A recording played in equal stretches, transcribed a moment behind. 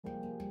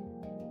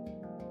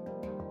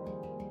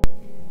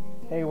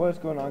Hey, what's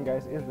going on,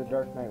 guys? It's the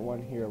Dark Knight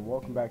One here.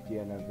 Welcome back to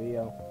yet another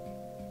video.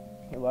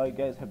 A lot of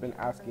you guys have been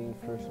asking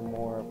for some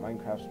more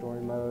Minecraft story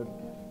mode,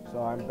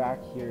 so I'm back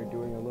here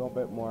doing a little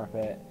bit more of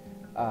it.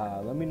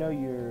 Let me know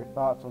your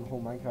thoughts on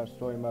whole Minecraft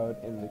story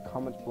mode in the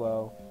comments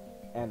below.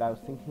 And I was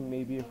thinking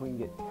maybe if we can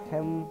get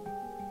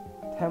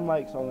 10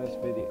 likes on this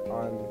video,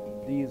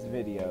 on these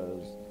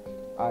videos,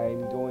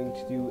 I'm going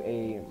to do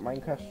a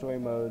Minecraft story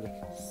mode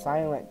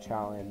silent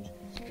challenge,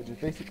 which is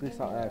basically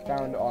something I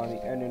found on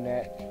the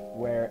internet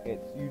where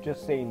it's you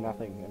just say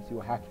nothing and see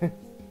what happens.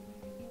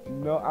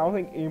 No, I don't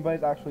think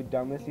anybody's actually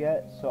done this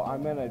yet, so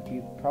I'm gonna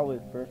be probably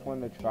the first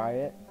one to try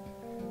it.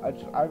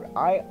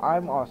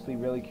 I'm honestly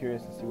really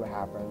curious to see what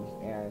happens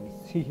and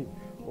see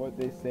what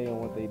they say and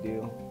what they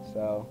do.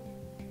 So,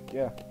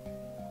 yeah,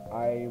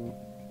 I'm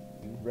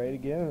ready to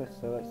get into this.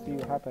 So let's see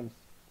what happens.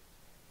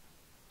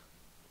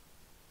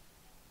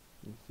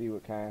 And see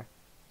what kind of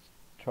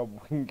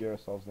trouble we can get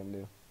ourselves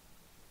into.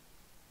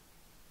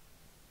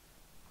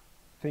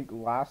 I think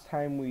last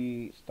time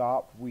we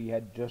stopped, we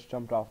had just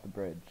jumped off the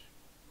bridge.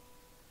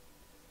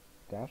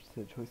 Adapt to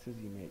the choices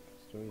you make.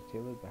 Story is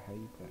tailored by how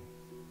you play.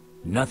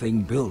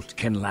 Nothing built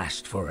can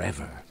last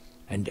forever,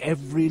 and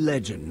every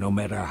legend, no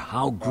matter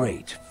how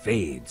great,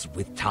 fades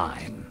with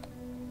time.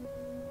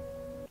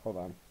 Hold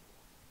on.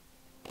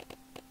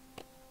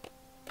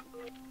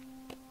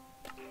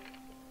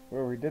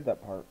 Well, we did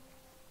that part.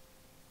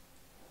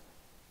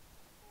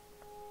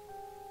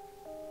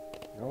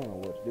 I don't know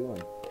what it's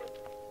doing.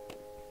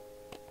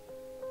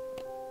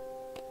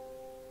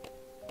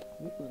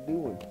 What is it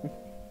doing?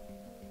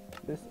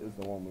 This is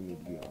the one we need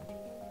to be on.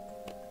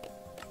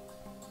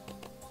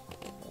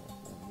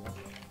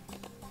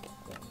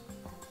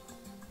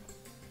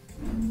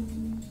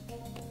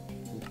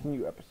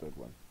 Continue episode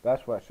 1.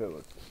 That's what I should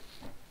look.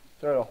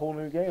 Start a whole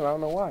new game. I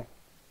don't know why.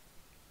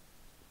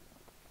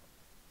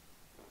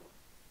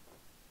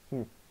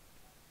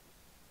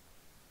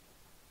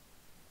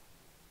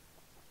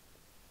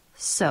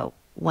 So,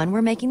 when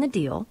we're making the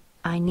deal,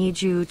 I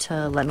need you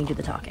to let me do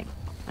the talking,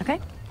 okay?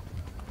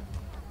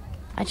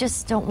 I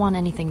just don't want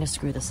anything to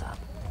screw this up.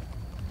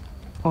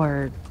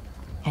 Or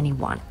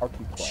anyone. I'll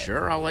keep quiet.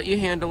 Sure, I'll let you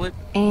handle it.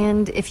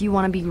 And if you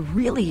want to be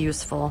really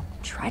useful,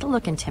 try to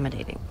look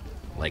intimidating.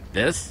 Like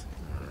this?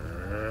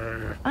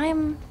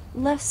 I'm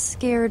less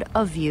scared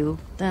of you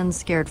than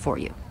scared for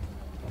you.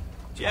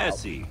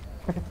 Jesse.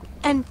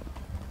 And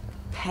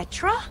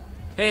Petra?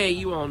 Hey,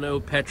 you all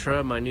know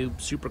Petra, my new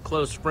super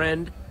close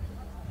friend.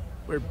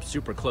 We're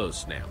super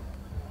close now.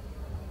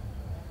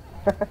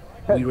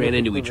 We ran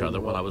into each other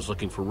while I was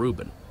looking for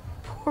Reuben.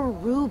 Poor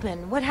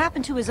Reuben. What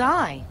happened to his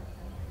eye?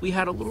 We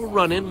had a little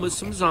run-in with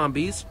some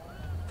zombies.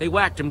 They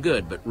whacked him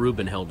good, but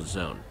Reuben held his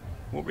own.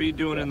 What were you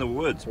doing in the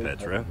woods,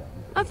 Petra?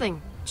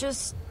 Nothing.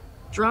 Just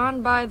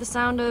drawn by the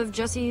sound of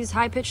Jesse's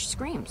high-pitched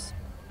screams.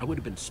 I would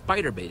have been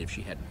spider bait if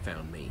she hadn't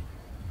found me.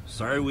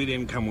 Sorry we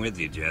didn't come with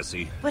you,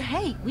 Jesse. But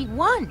hey, we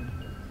won.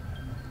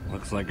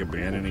 Looks like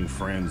abandoning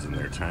friends in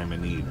their time of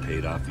need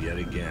paid off yet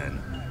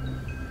again.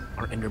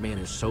 Our Enderman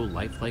is so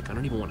lifelike, I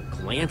don't even want to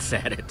glance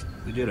at it.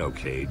 We did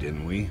okay,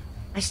 didn't we?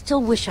 I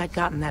still wish I'd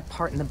gotten that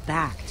part in the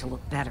back to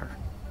look better.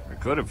 I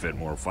could have fit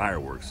more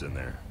fireworks in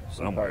there,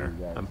 somewhere.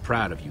 I'm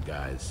proud of you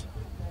guys.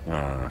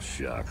 Ah,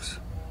 shucks.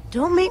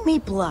 Don't make me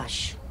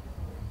blush.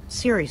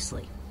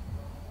 Seriously,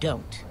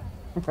 don't.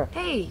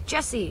 Hey,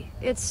 Jesse,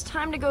 it's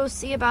time to go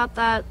see about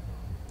that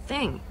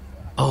thing.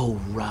 Oh,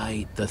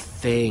 right, the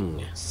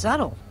thing.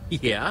 Subtle.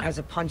 Yeah? As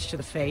a punch to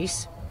the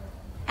face.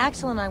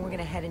 Axel and I were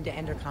gonna head into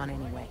Endercon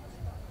anyway.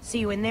 See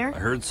you in there? I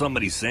heard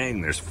somebody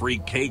saying there's free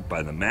cake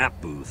by the map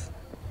booth.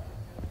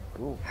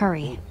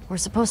 Hurry. We're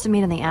supposed to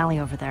meet in the alley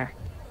over there.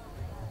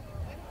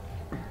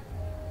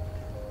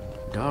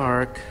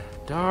 Dark,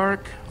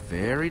 dark,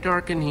 very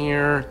dark in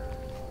here.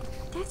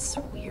 That's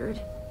weird.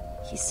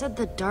 He said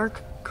the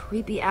dark,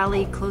 creepy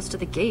alley close to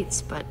the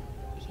gates, but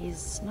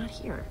he's not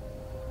here.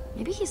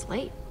 Maybe he's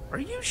late. Are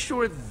you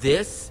sure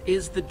this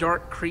is the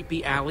dark,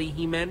 creepy alley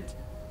he meant?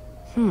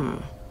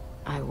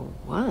 I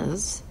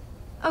was.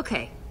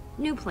 Okay,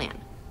 new plan.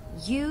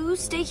 You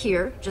stay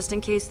here, just in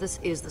case this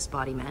is the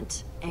spot he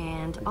meant,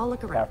 and I'll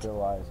look around.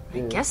 Capitalize. I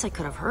guess I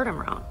could have heard him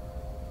wrong.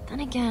 Then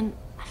again,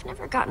 I've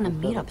never gotten a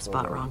meetup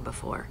spot wrong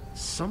before.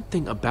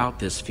 Something about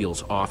this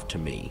feels off to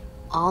me.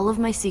 All of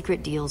my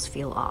secret deals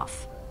feel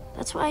off.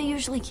 That's why I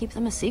usually keep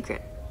them a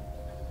secret.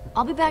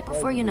 I'll be back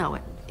before you know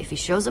it. If he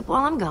shows up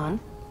while I'm gone,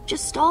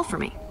 just stall for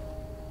me.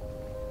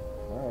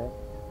 Alright.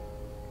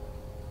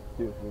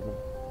 See if we can.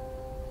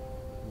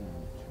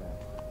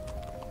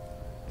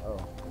 Oh,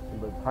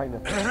 somebody behind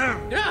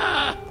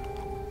us.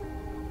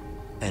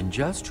 And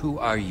just who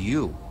are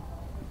you?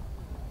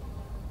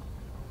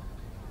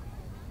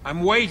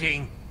 I'm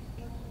waiting.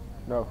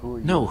 No, who are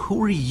you? No,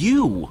 who are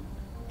you?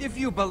 If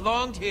you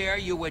belonged here,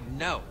 you would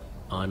know.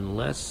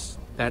 Unless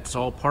that's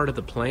all part of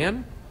the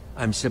plan?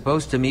 I'm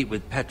supposed to meet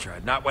with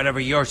Petra, not whatever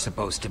you're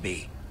supposed to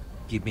be.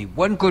 Give me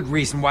one good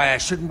reason why I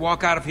shouldn't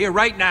walk out of here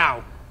right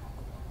now.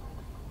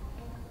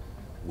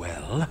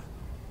 Well,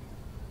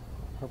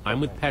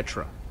 I'm with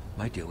Petra.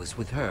 my deal is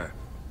with her.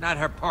 not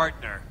her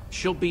partner.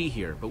 She'll be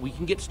here, but we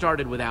can get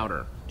started without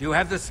her. Do you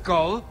have the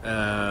skull?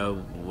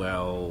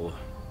 Well...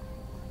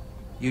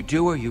 You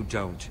do or you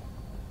don't?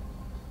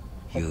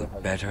 You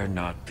better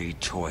not be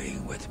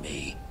toying with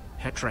me.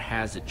 Petra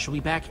has it. She'll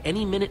be back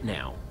any minute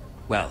now.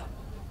 Well,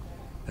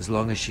 as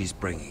long as she's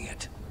bringing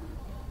it.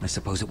 I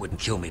suppose it wouldn't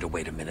kill me to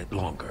wait a minute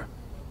longer.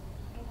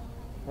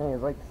 Hey,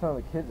 it's like some of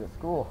the kids at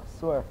school, I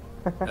swear.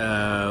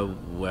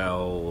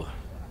 Well...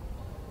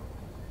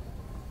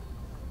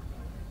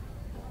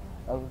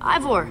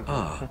 Ivor!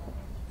 Ah,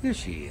 here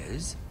she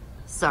is.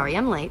 Sorry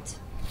I'm late,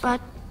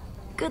 but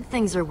good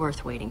things are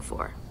worth waiting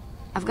for.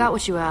 I've got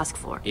what you asked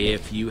for.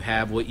 If you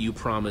have what you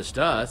promised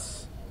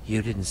us...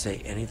 You didn't say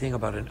anything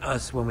about an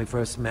us when we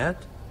first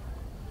met?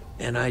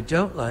 And I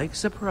don't like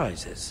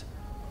surprises.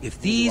 If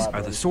these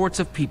are the sorts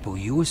of people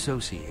you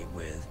associate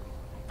with,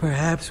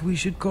 perhaps we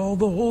should call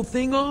the whole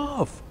thing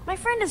off. My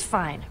friend is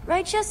fine,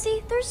 right,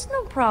 Jesse? There's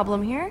no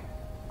problem here.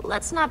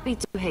 Let's not be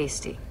too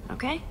hasty,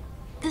 okay?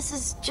 This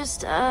is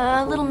just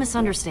a little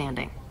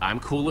misunderstanding. I'm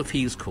cool if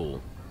he's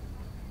cool.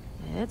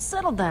 It's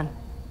settled then.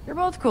 You're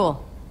both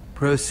cool.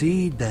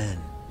 Proceed then.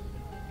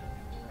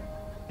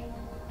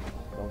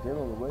 Don't get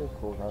on the way,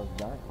 cool. I was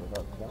dying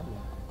without the diamond.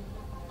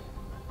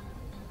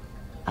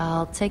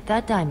 I'll take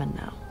that diamond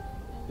now.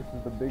 This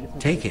is the biggest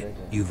Take mistake it. right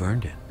here. You've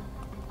earned it.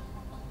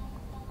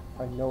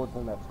 I know what's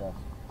in that chest.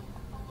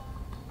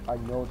 I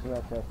know what's in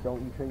that chest.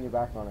 Don't you turn your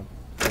back on him.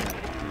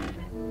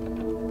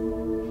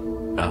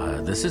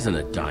 This isn't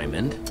a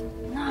diamond.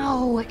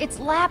 No, it's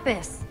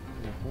Lapis.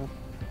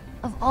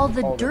 Of all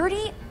the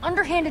dirty,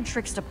 underhanded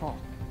tricks to pull.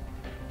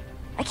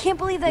 I can't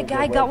believe that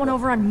guy got one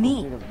over on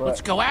me.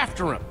 Let's go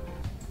after him.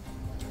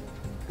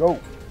 Go.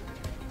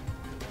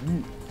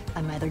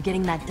 I'm either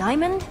getting that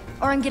diamond,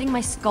 or I'm getting my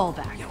skull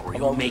back. Yeah, or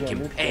you'll make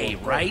him pay,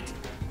 right?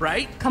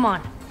 Right? Come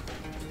on.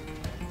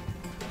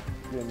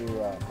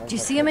 Do you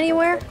see him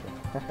anywhere?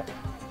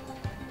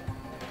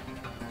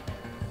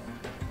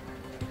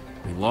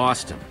 We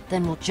lost him.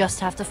 Then we'll just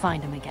have to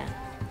find him again.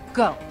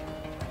 Go.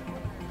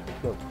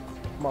 Go.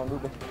 Come on,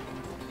 Ruben.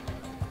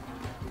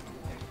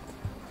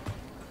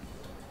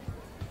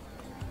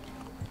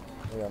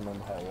 Yeah, I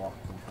remember how I walked.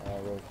 I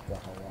really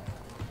forgot how I walked.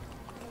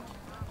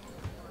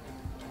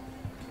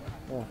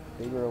 Yeah,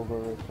 Gabriel over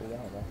right there,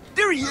 man.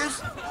 There he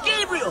is!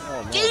 Gabriel!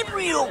 Oh, man.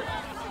 Gabriel!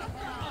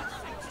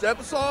 Step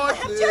aside, I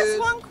have please. just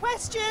one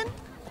question.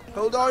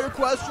 Hold all your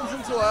questions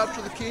until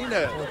after the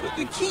keynote.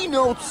 The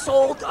keynote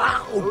sold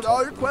out! Hold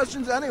all your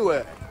questions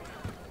anyway.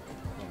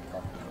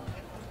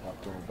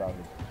 Talk to him about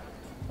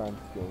his time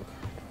skills.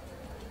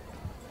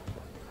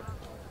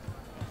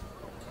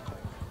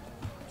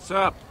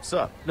 Sup?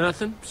 Sup?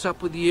 Nothing?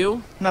 Sup with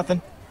you?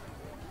 Nothing.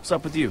 What's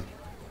up with you?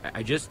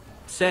 I just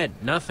said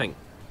nothing.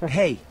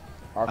 Hey,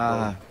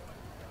 Awkward.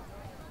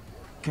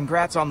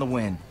 congrats on the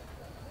win.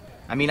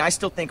 I mean, I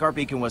still think our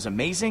beacon was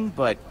amazing,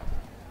 but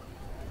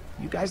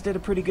you guys did a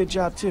pretty good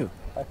job too.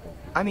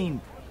 I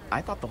mean,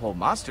 I thought the whole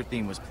monster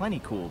theme was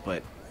plenty cool,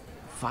 but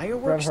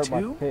fireworks Friend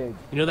hurt too? my pig.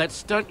 You know, that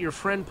stunt your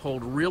friend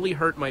pulled really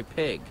hurt my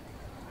pig.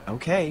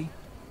 Okay,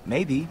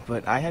 maybe,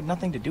 but I had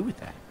nothing to do with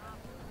that.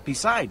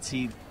 Besides,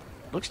 he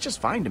looks just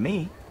fine to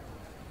me.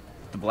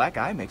 The black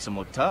eye makes him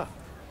look tough.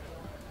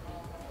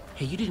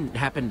 Hey, you didn't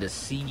happen to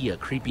see a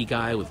creepy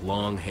guy with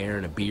long hair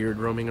and a beard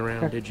roaming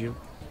around, did you?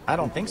 I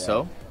don't think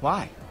so.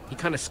 Why? He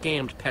kind of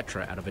scammed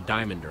Petra out of a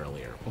diamond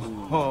earlier.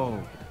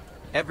 Whoa.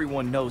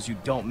 Everyone knows you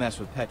don't mess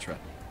with Petra.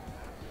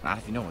 Not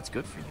if you know what's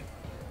good for you.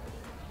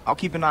 I'll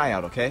keep an eye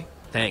out, okay?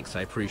 Thanks,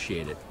 I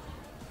appreciate it.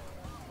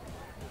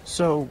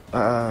 So,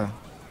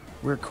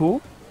 we're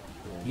cool?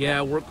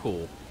 Yeah, we're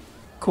cool.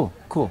 Cool,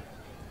 cool.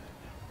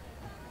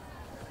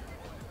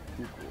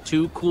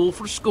 Too cool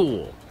for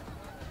school.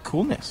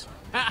 Coolness.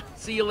 Ha!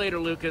 See you later,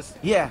 Lucas.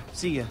 Yeah,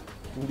 see ya.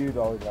 Dude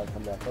always gotta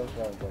come back. Those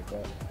guys like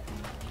that.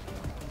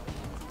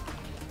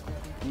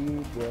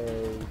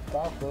 DJ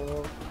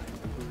Taco.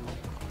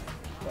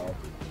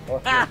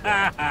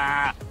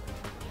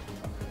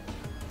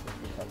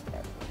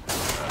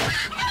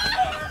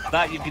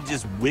 Thought you could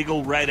just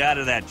wiggle right out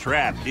of that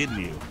trap, didn't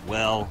you?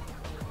 Well,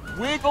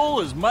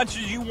 wiggle as much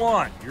as you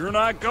want. You're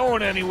not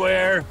going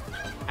anywhere.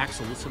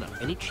 Axel, listen up.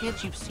 Any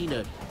chance you've seen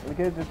a We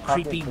could just pop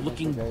it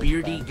creepy-looking, for the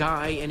beardy day.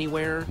 guy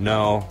anywhere?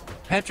 No.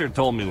 Petra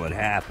told me what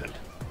happened.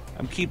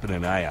 I'm keeping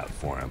an eye out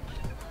for him.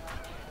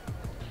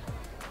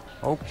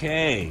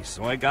 Okay,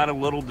 so I got a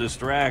little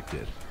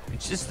distracted.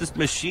 It's just this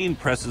machine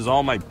presses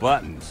all my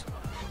buttons.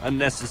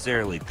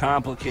 Unnecessarily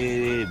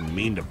complicated and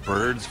mean to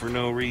birds for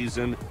no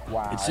reason.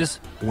 Wow. It's just,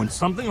 when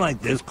something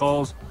like this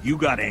calls, you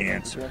gotta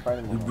answer. Can't find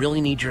him We anymore.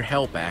 really need your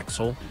help,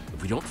 Axel.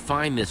 If we don't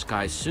find this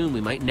guy soon,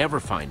 we might never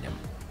find him.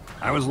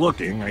 I was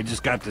looking, I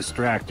just got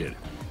distracted.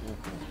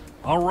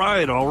 All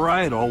right,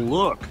 I'll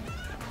look.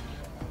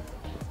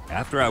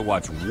 After I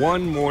watch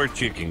one more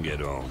chicken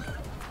get owned.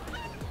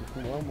 Just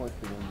one more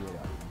thing to do.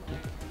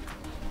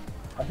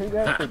 I think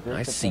that's the I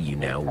drink see you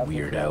now, that's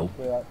weirdo.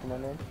 for my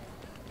name.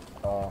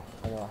 I know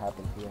what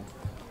happened to him.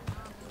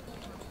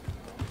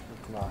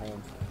 It's not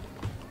him.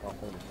 I'll say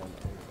the same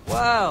thing.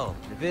 Well,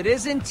 if it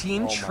isn't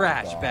Team Oh my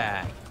Trash God.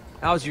 Bag.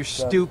 How's your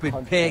stupid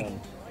pig?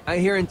 I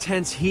hear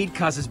intense heat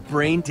causes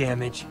brain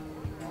damage.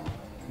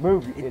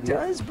 Move, you It idiot.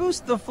 does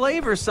boost the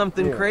flavor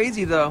something Yeah.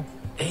 crazy, though.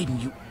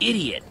 Aiden, you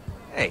idiot.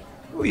 Hey,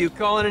 who are you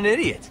calling an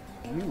idiot?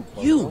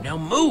 You, now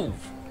move.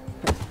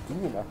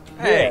 You know.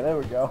 Hey. Yeah, there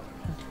we go.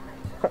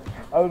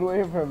 I was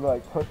waiting for him to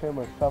like push him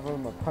or shove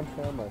him or punch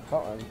him or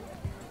something.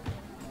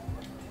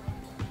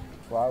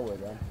 Well, I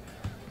would then.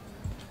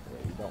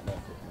 Yeah, you don't mess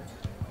with me.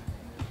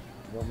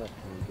 You don't mess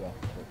with me, Jeff,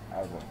 'cause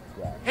I will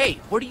grab. Hey,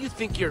 what do you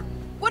think you're...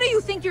 What do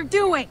you think you're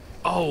doing?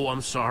 Oh,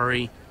 I'm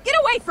sorry. Get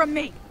away from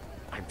me!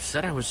 I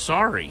said I was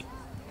sorry.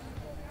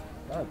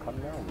 No, come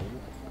down,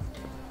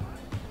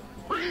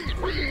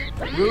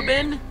 baby.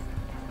 Reuben?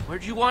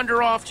 Where'd you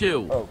wander off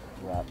to? Oh,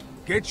 crap.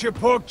 Get your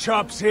pork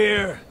chops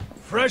here,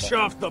 fresh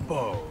off the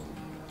bone.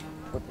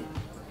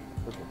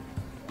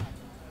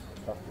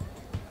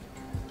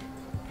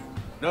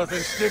 Nothing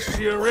sticks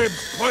to your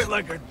ribs quite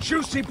like a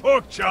juicy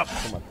pork chop.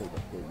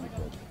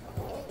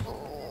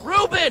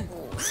 Reuben!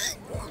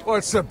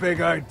 What's the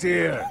big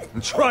idea?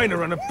 I'm trying to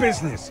run a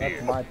business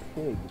here. That's my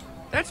pig.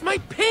 That's my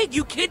pig!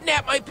 You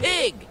kidnapped my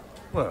pig!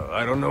 Well,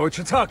 I don't know what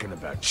you're talking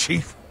about,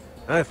 Chief.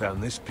 I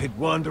found this pig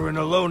wandering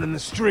alone in the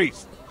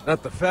streets.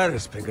 Not the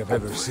fattest pig I've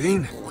ever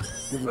seen.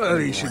 But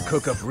he should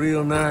cook up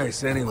real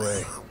nice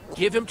anyway.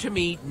 Give him to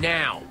me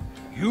now.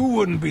 You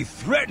wouldn't be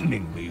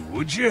threatening me,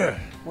 would you?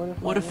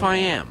 What if I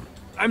am?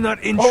 I'm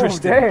not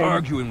interested in dang.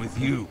 arguing with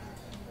you.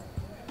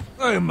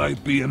 I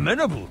might be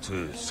amenable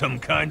to some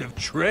kind of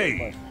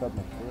trade.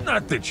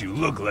 Not that you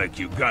look like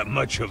you got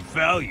much of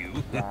value.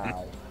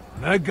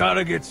 I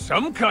gotta get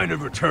some kind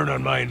of return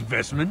on my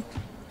investment.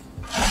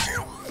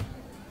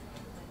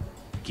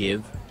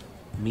 Give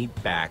me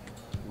back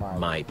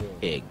my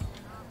pig.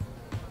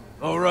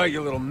 All right,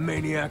 you little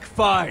maniac.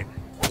 Fine.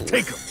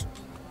 Take him.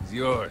 He's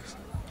yours.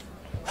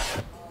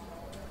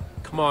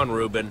 Come on,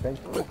 Reuben.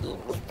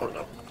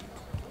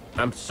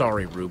 I'm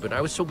sorry, Reuben.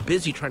 I was so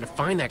busy trying to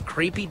find that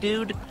creepy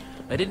dude,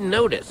 I didn't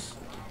notice.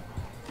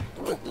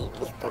 Here,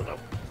 let's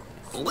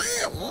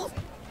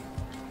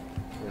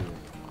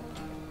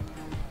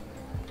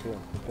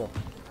go.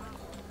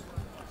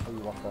 Oh, you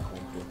walk off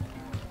one, too.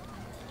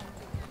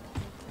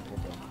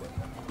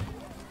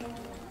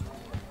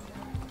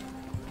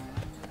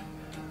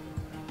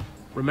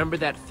 Remember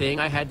that thing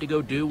I had to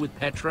go do with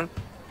Petra?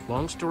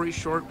 Long story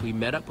short, we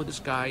met up with this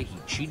guy, he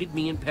cheated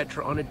me and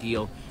Petra on a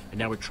deal, and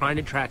now we're trying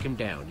to track him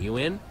down. You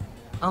in?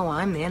 Oh,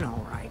 I'm in,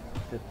 all right.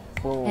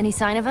 Any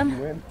sign of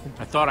him?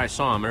 I thought I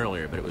saw him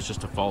earlier, but it was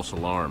just a false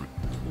alarm.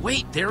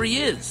 Wait, there he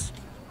is!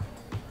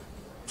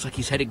 Looks like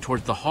he's heading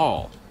towards the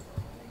hall.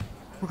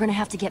 We're gonna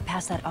have to get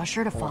past that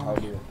usher to follow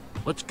him.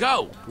 Let's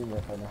go!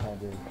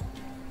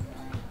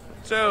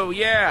 So,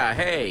 yeah,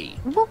 hey.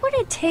 What would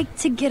it take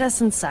to get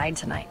us inside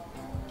tonight?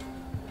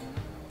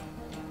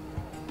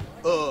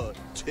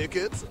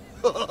 Tickets?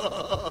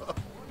 Sounds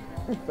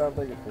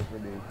like a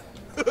different name.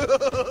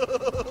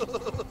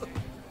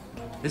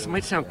 This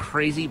might sound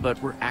crazy,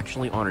 but we're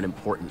actually on an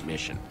important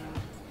mission.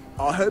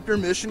 I hope your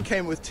mission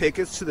came with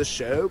tickets to the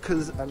show,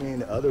 because, I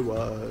mean,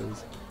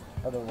 otherwise...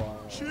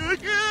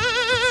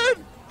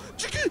 Chicken!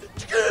 Chicken!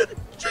 Chicken!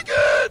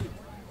 Chicken!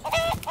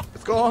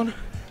 It's gone.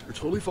 You're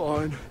totally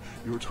fine.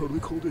 You were totally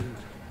cool, dude.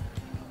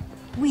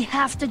 We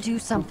have to do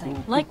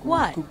something. Like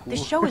what?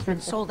 This show has been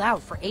sold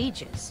out for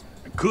ages.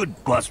 I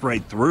could bust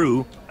right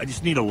through. I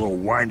just need a little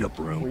wind-up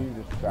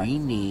room. We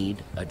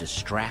need a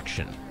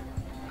distraction.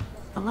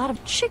 A lot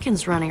of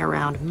chickens running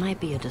around might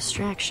be a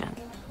distraction.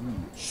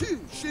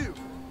 Shoot!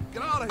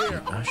 Get out of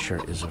here! The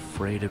usher is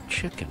afraid of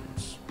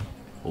chickens.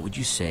 What would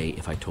you say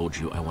if I told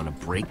you I want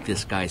to break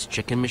this guy's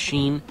chicken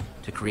machine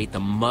to create the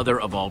mother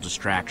of all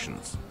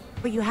distractions?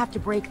 But you have to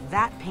break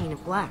that pane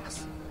of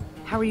glass.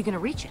 How are you going to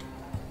reach it?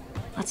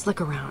 Let's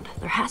look around.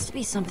 There has to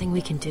be something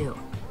we can do.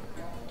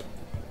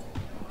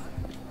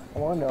 I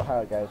want to know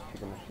how a guy's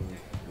chicken machine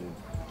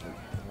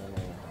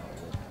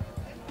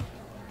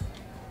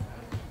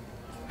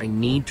I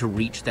need to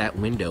reach that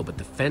window, but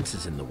the fence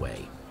is in the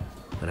way.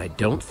 And I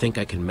don't think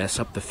I can mess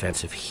up the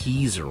fence if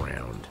he's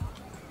around.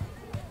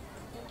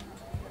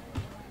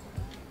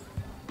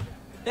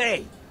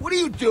 Hey, what are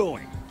you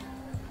doing?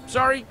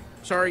 Sorry,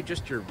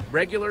 just your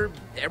regular,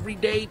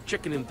 everyday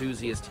chicken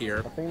enthusiast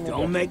here.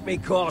 Don't make me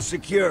call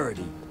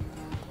security.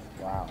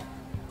 Wow.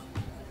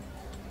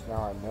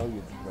 Now I know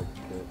you'd like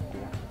to do it.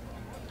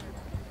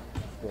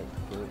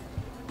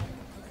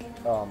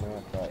 Oh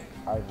man, that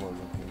eyeball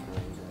looking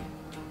great.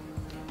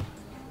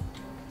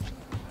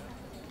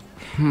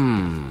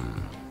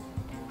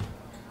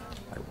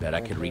 I bet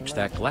I could reach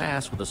that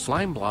glass with a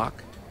slime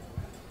block.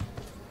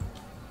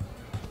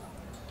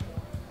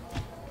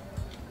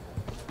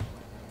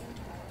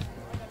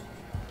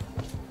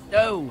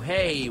 Oh,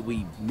 hey,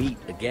 we meet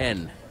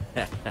again.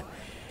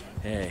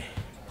 Hey.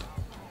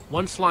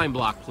 One slime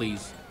block,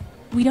 please.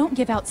 We don't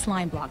give out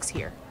slime blocks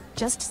here,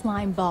 just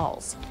slime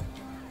balls.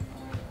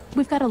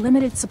 We've got a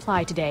limited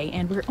supply today,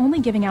 and we're only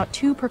giving out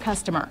 2 per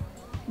customer.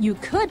 You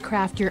could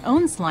craft your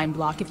own slime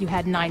block if you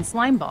had 9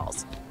 slime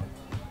balls.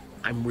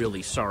 I'm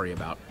really sorry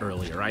about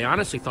earlier. I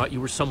honestly thought you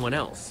were someone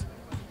else.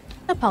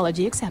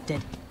 Apology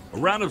accepted. A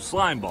round of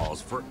slime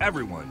balls for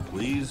everyone,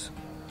 please.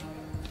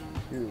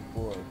 2,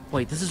 4.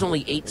 Wait, this is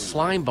only 8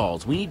 slime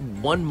balls. We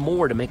need 1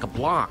 more to make a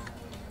block.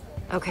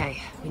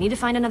 Okay, we need to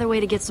find another way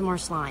to get some more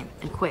slime,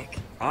 and quick.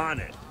 On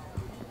it.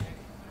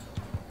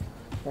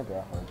 Not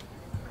that hard.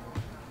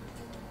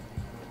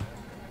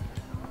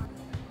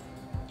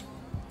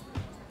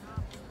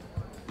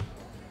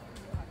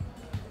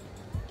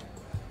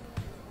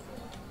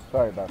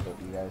 Sorry about that,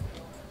 you guys.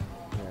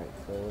 Alright,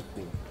 so let's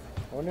see.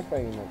 I wonder if I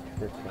can like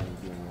trick them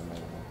doing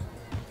another one.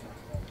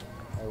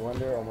 I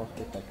wonder almost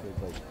if I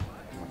could like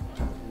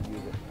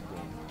use it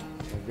again.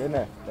 Oh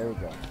goodness, there we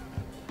go.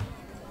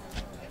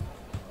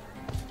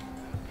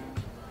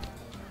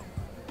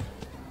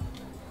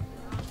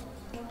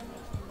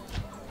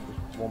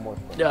 Just one more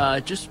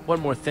thing. Just one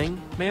more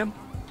thing, ma'am.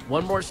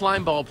 1 more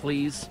slime ball,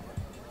 please.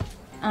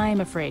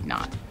 I'm afraid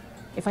not.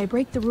 If I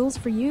break the rules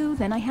for you,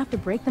 then I have to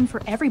break them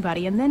for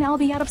everybody, and then I'll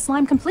be out of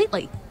slime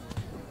completely.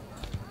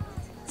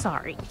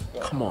 Sorry.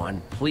 Come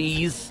on,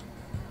 please.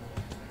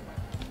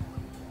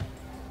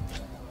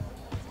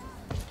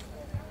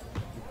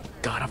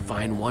 Gotta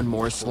find 1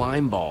 more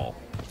slime ball.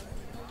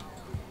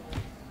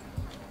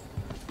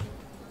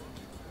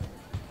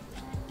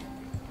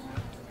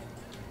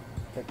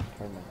 Check the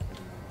tournament.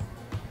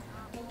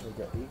 We've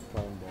got 8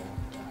 slime balls.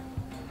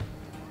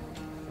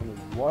 I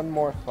need 1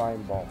 more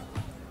slime ball.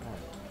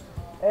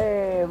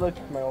 Hey, look,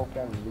 my old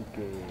friend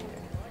Lucas.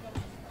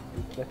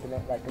 He's looking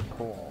at like a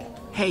cool.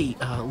 Hey,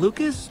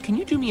 Lucas, can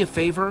you do me a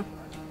favor?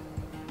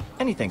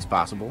 Anything's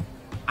possible.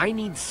 I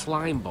need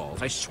slime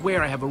balls. I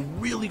swear I have a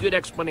really good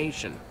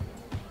explanation.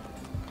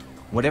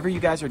 Whatever you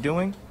guys are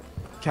doing,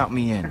 count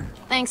me in.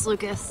 Thanks,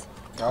 Lucas.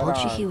 Told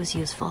you he was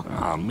useful.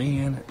 Oh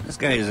man, this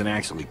guy isn't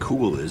actually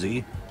cool, is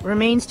he?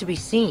 Remains to be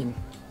seen.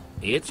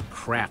 It's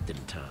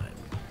crafting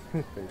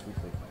time.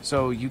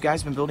 So, you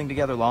guys been building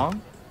together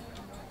long?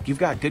 You've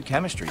got good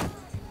chemistry.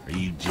 Are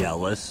you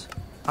jealous?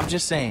 I'm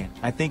just saying,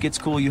 I think it's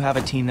cool you have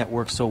a team that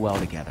works so well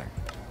together.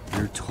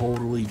 You're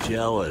totally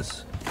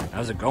jealous.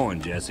 How's it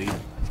going, Jesse?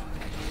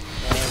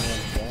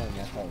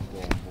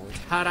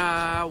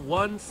 Ta-da!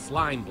 1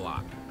 slime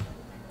block.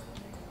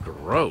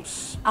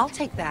 Gross. I'll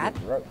take that.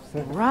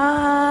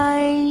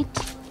 Right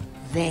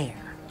there.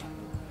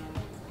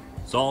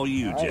 It's all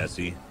you,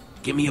 Jesse.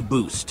 Give me a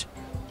boost.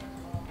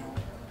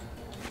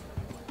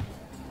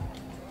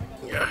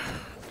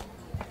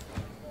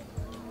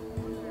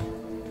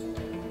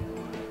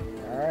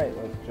 Alright,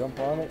 let's jump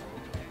on it.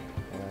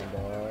 And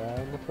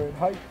I'm afraid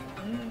height.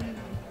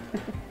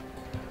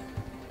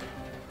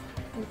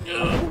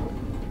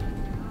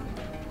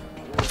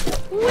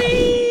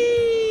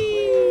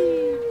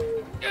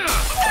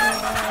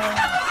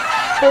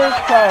 First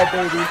try,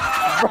 baby.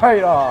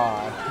 Right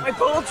on. My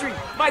poultry!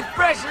 My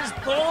precious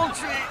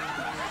poultry!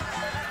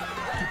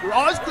 Keep your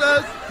eyes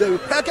closed. They will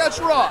peck at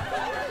your eye.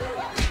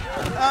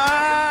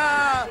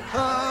 Ah!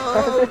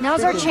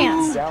 Now's our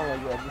chance.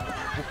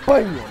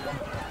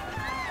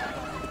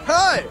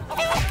 Hey!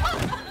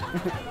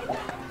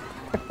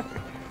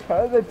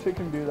 How did the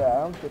chicken do that?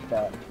 I don't get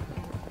that.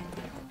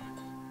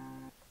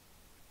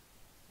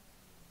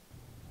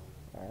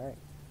 Alright.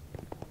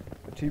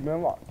 Achievement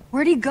unlocked.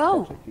 Where'd he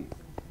go?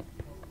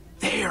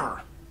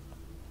 There!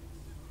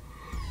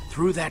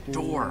 Through that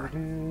door.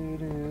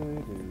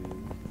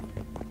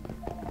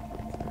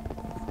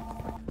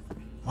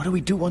 What do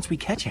we do once we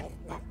catch him?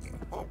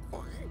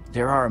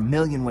 There are a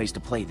million ways to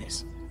play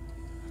this.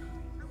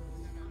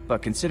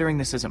 But considering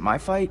this isn't my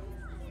fight,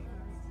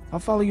 I'll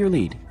follow your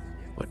lead.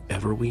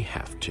 Whatever we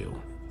have to.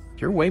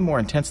 You're way more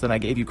intense than I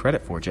gave you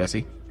credit for,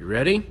 Jesse. You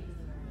ready?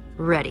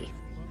 Ready.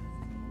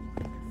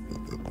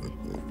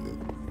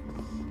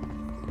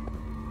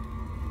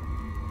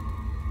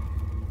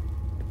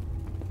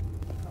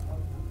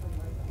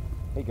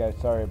 Hey guys,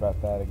 sorry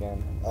about that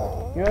again. You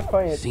know what's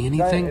funny? See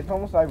anything? It's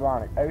almost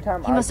ironic. Every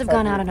time He must have try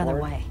gone to out another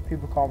record, way.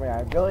 People call me.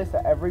 I realize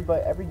that every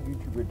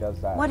YouTuber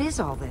does that. What is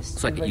all this?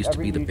 Looks like it used to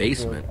be the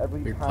basement.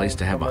 Weird place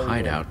to have a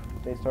hideout.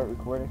 They start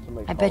recording.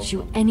 Somebody I bet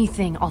you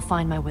anything I'll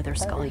find my wither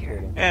skull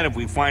here. And if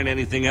we find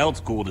anything else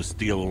cool to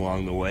steal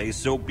along the way,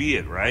 so be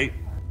it, right?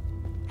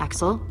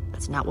 Axel,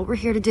 that's not what we're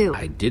here to do.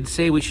 I did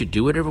say we should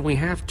do whatever we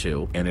have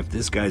to. And if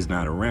this guy's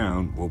not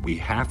around, what we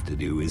have to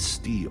do is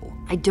steal.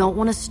 I don't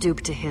want to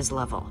stoop to his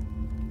level.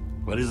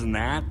 But isn't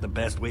that the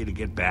best way to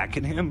get back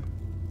at him?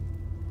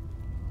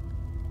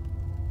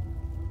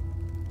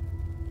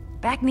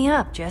 Back me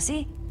up,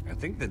 Jesse. I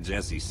think that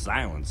Jesse's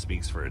silence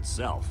speaks for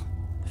itself.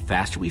 The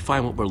faster we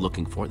find what we're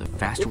looking for, the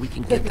faster we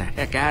can get the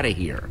heck out of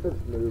here.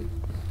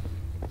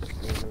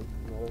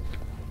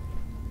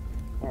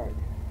 Alright.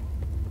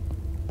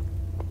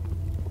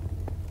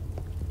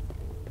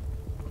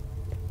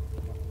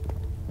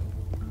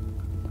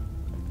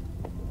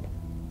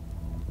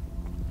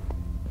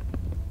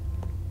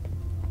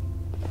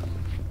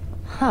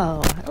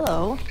 Oh,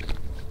 hello.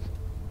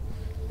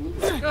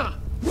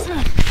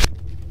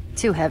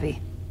 Too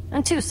heavy.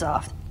 And too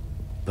soft.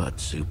 But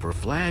super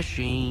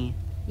flashy.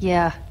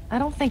 Yeah, I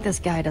don't think this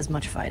guy does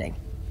much fighting.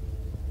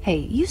 Hey,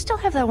 you still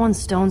have that one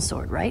stone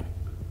sword, right?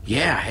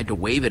 Yeah, I had to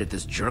wave it at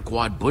this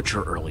jerkwad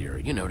butcher earlier,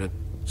 you know, to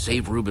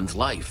save Ruben's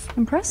life.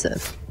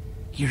 Impressive.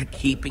 You're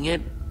keeping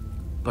it?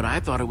 But I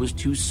thought it was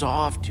too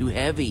soft, too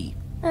heavy.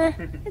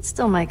 It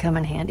still might come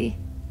in handy.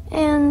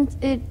 And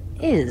it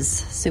is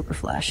super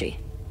flashy.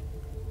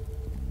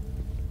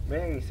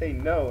 Man, you say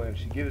no and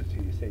she gives it to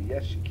you. You say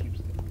yes, she keeps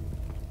it.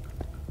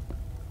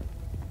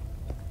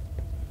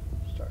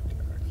 Start to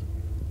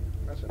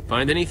actually.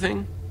 Find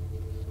anything?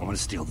 I want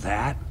to steal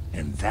that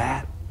and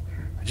that.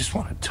 I just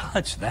want to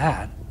touch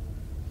that.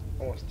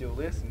 I want to steal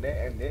this and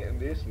that and that and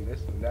this and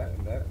this and that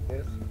and that and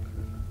this.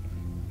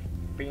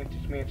 Fancy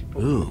schmancy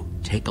poop. Ooh,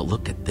 take a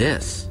look at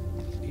this.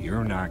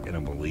 You're not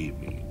gonna believe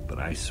me, but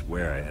I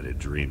swear I had a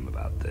dream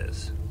about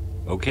this.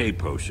 Okay,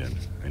 Potion,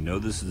 I know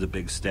this is a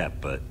big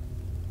step, but...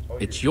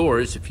 It's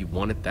yours if you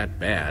want it that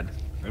bad.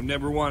 I've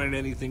never wanted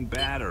anything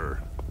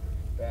badder.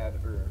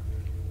 Badder.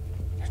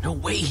 There's no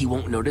way he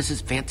won't notice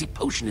his fancy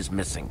potion is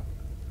missing.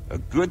 A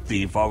good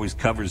thief always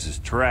covers his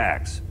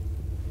tracks.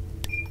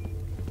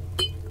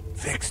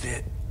 Fixed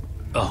it.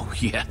 Oh,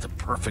 yeah, the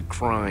perfect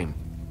crime.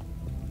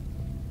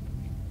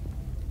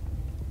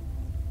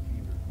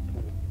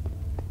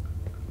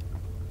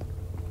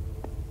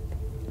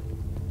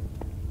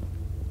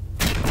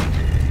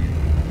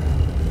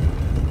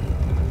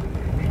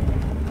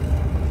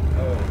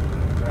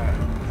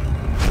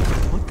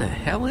 What the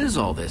hell is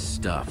all this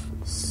stuff?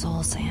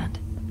 Soul sand.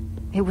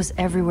 It was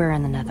everywhere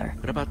in the Nether.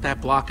 What about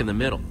that block in the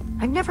middle?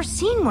 I've never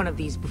seen one of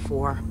these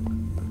before.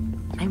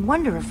 I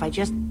wonder if I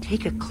just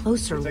take a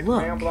closer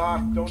look.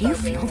 Do you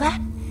feel that?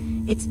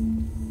 It's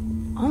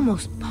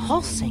almost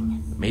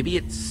pulsing. Maybe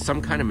it's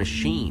some kind of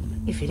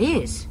machine. If it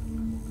is,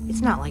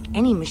 it's not like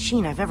any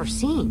machine I've ever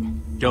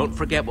seen. Don't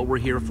forget what we're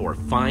here for.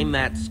 Find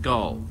that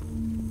skull.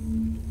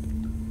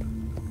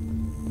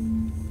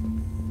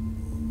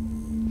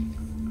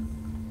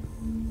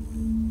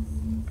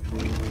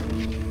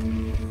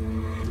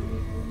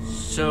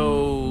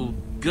 So,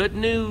 good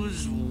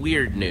news,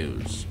 weird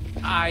news.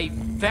 I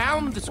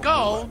found the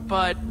skull,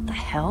 but... What the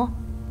hell?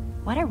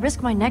 Why'd I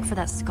risk my neck for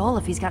that skull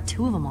if he's got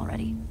two of them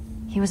already?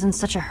 He was in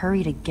such a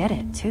hurry to get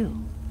it, too.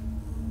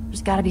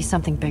 There's gotta be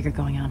something bigger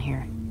going on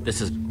here. This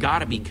has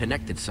gotta be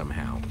connected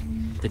somehow.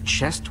 The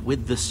chest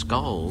with the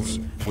skulls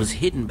was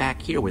hidden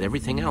back here with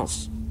everything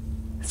else.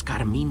 It's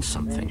gotta mean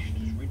something.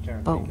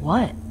 But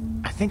what?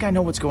 I think I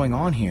know what's going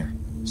on here.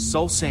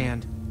 Soul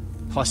sand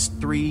plus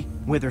 3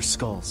 wither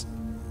skulls.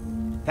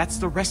 That's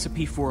the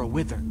recipe for a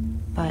wither.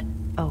 But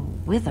a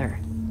wither?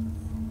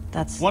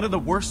 That's... one of the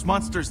worst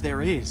monsters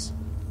there is.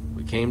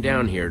 We came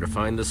down here to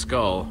find the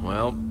skull.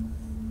 Well,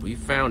 we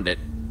found it.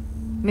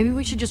 Maybe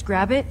we should just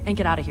grab it and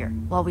get out of here,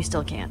 while we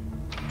still can.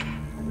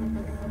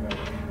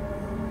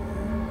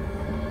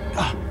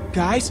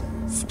 Guys?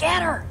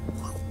 Scatter!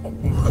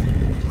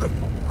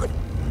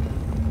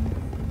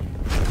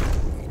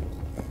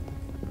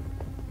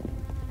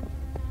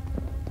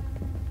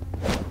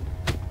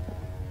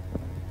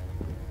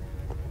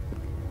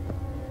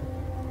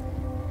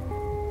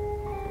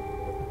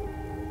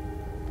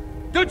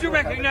 Don't you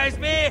recognize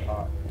me?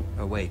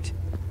 Oh, wait.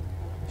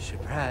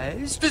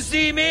 Surprised to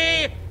see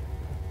me?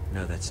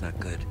 No, that's not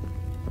good.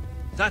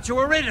 Thought you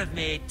were rid of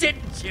me,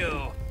 didn't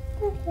you?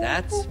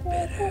 That's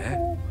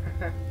better.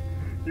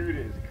 Dude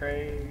is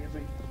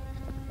crazy.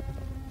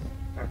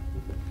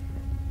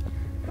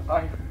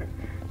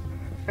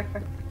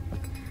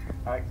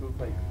 Axel's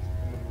like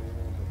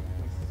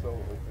he's so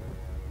open.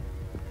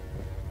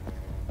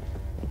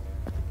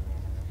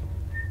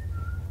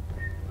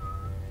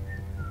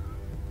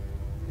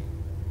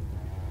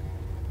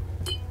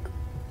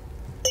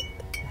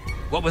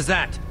 What was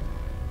that?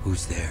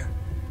 Who's there?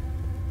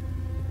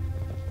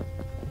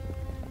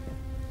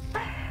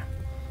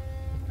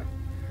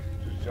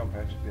 Just jump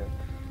at you, yeah.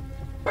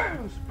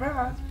 Bam!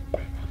 Surprise!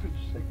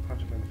 Just like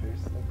punch him in the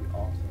face. That'd be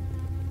awesome.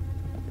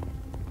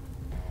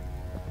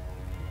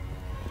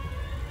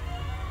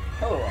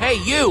 Hello. Hey,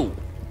 you!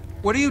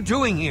 What are you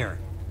doing here?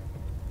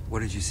 What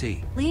did you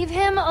see? Leave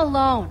him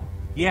alone.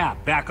 Yeah,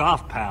 back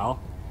off, pal.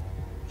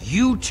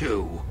 You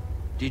two!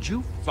 Did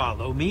you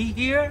follow me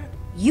here?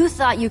 You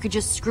thought you could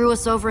just screw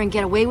us over and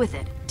get away with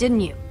it,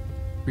 didn't you?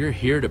 We're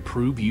here to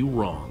prove you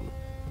wrong.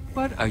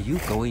 What are you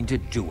going to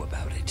do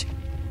about it?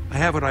 I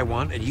have what I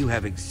want, and you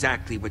have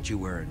exactly what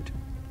you earned.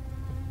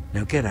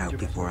 Now get out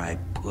before I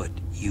put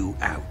you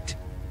out.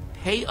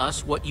 Pay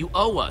us what you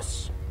owe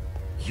us.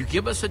 You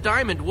give us a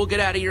diamond, we'll get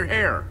out of your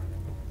hair.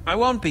 I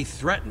won't be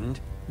threatened.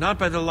 Not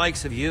by the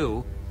likes of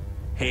you.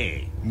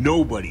 Hey,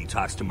 nobody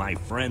talks to my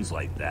friends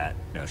like that.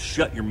 Now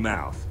shut your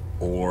mouth,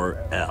 or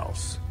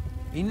else.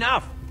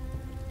 Enough!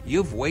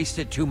 You've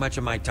wasted too much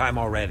of my time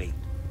already.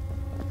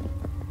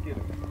 Get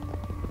him.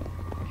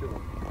 Kill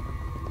him.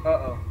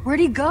 Uh-oh.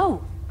 Where'd he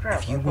go?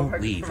 Crap, If you I'll go won't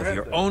back to leave of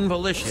your Miranda. own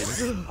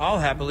volition, I'll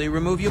happily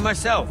remove you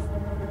myself.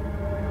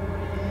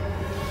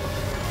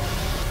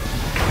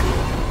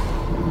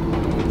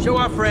 Show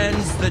our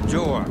friends the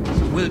door,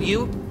 will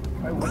you?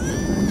 I will.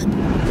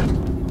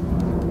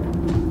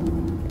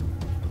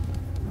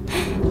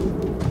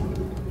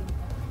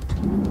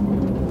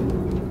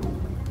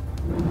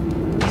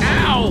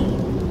 Ow!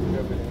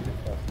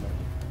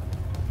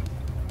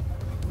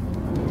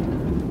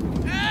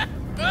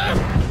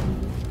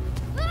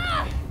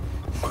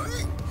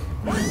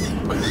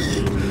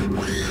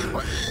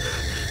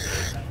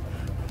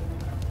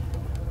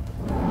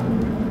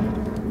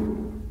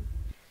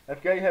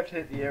 now you have to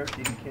hit the arrow key,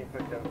 you can't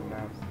click down the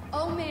mouse.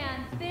 Oh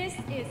man, this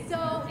is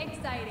so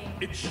exciting.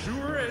 It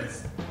sure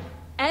is.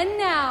 And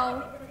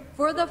now,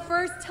 for the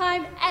first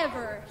time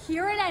ever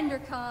here at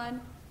EnderCon,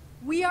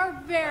 we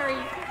are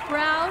very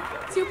proud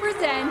to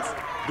present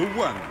The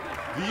one,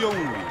 the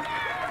only.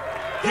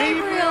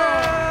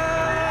 Gabriel!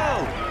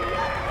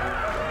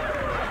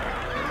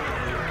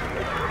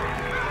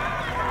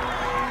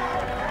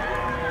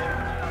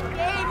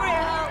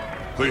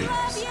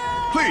 Please,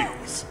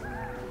 please.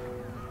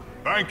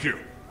 Thank you.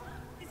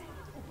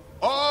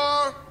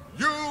 Are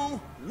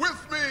you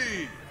with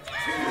me?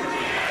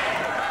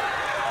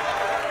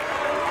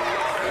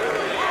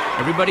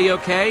 Everybody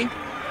okay?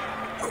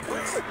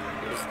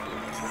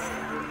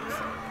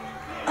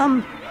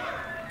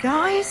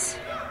 Guys?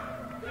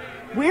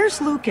 Where's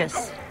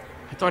Lucas?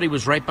 I thought he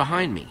was right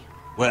behind me.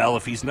 Well,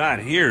 if he's not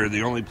here,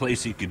 the only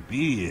place he could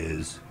be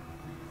is...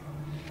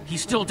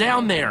 He's still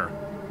down there.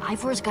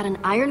 Ivor's got an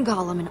iron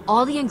golem and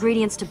all the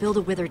ingredients to build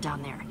a wither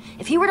down there.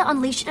 If he were to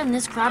unleash it on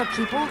this crowd of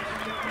people,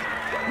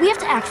 we have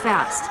to act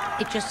fast.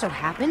 It just so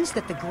happens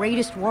that the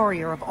greatest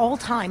warrior of all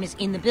time is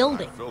in the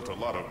building.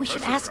 We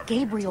should ask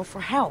Gabriel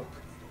for help.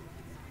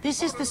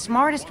 This is the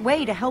smartest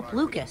way to help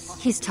Lucas.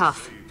 He's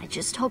tough. I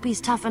just hope he's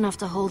tough enough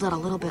to hold out a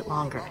little bit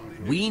longer.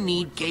 We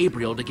need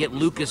Gabriel to get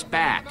Lucas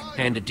back,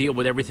 and to deal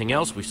with everything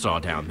else we saw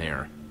down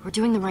there. We're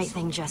doing the right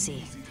thing,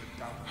 Jesse.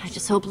 I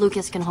just hope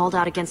Lucas can hold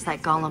out against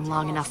that golem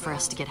long enough for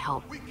us to get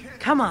help.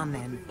 Come on,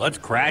 then. Let's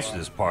crash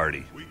this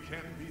party.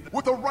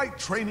 With the right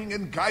training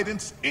and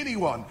guidance,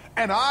 anyone,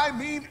 and I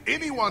mean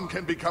anyone,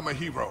 can become a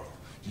hero.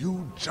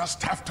 You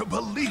just have to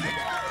believe it.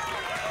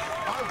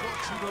 I want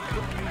you to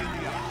look me in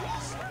the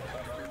eyes.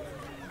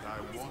 And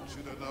I want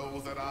you to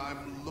know that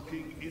I'm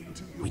looking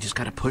into your... We just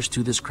gotta push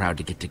through this crowd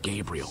to get to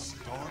Gabriel.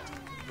 Start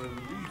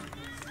believing.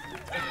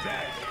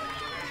 Attack.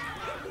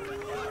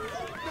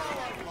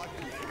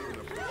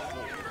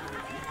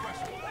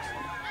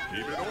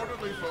 Keep it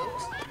orderly,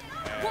 folks.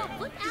 And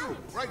look out! you,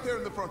 right there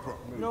in the front row.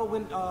 You know,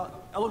 when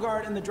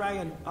Elgard and the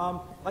dragon,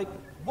 like,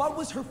 what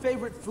was her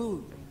favorite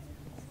food?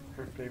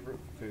 Her favorite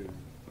food.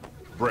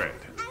 Bread.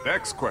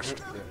 Next question.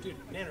 Dude,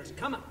 Manners,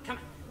 come on.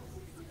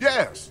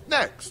 Yes,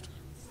 next.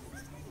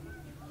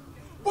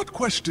 What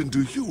question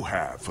do you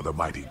have for the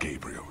mighty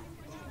Gabriel?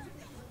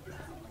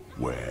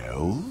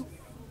 Well?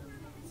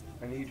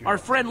 Our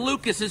friend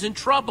Lucas is in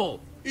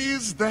trouble.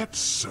 Is that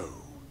so?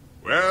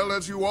 Well,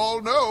 as you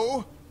all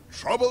know,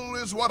 trouble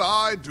is what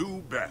I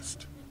do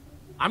best.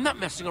 I'm not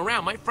messing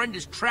around. My friend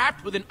is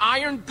trapped with an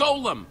iron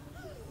golem.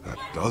 That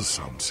does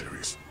sound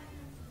serious.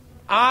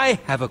 I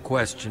have a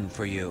question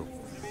for you.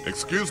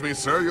 Excuse me,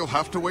 sir, you'll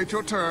have to wait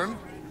your turn.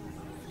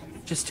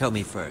 Just tell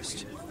me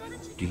first.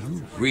 Do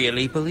you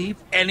really believe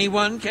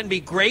anyone can be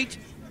great?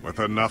 With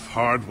enough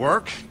hard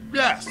work,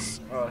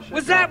 yes.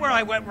 Was that where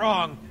I went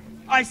wrong?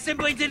 I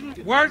simply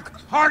didn't work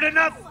hard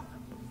enough?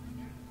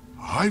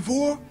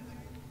 Ivor?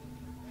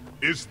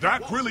 Is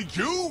that really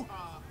you?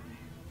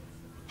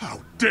 How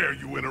dare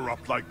you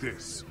interrupt like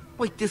this?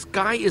 Wait, this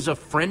guy is a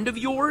friend of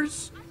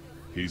yours?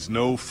 He's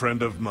no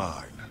friend of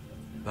mine.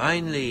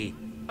 Finally,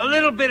 a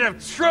little bit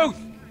of truth!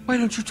 Why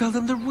don't you tell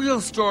them the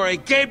real story,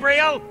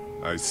 Gabriel?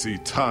 I see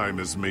time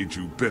has made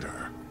you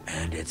bitter.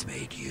 And it's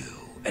made you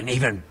an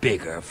even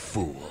bigger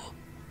fool.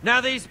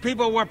 Now these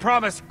people were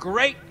promised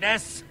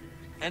greatness,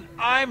 and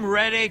I'm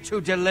ready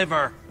to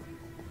deliver.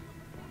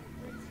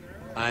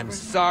 I'm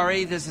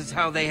sorry this is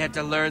how they had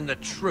to learn the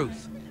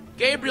truth.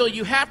 Gabriel,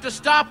 you have to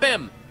stop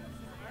him!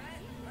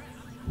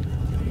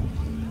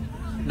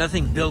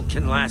 Nothing built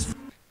can last.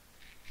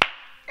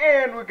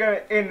 And we're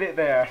gonna end it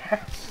there.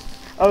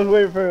 I was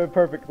waiting for the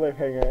perfect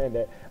cliffhanger to end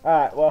it.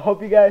 Alright, well, I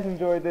hope you guys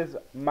enjoyed this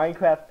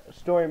Minecraft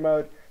Story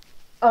Mode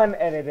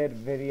unedited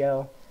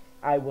video.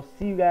 I will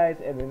see you guys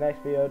in the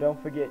next video.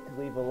 Don't forget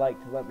to leave a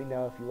like to let me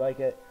know if you like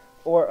it,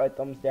 or a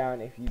thumbs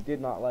down if you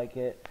did not like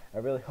it. I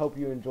really hope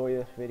you enjoy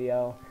this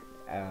video.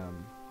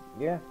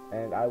 Yeah,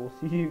 and I will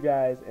see you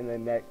guys in the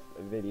next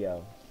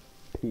video.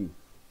 Peace.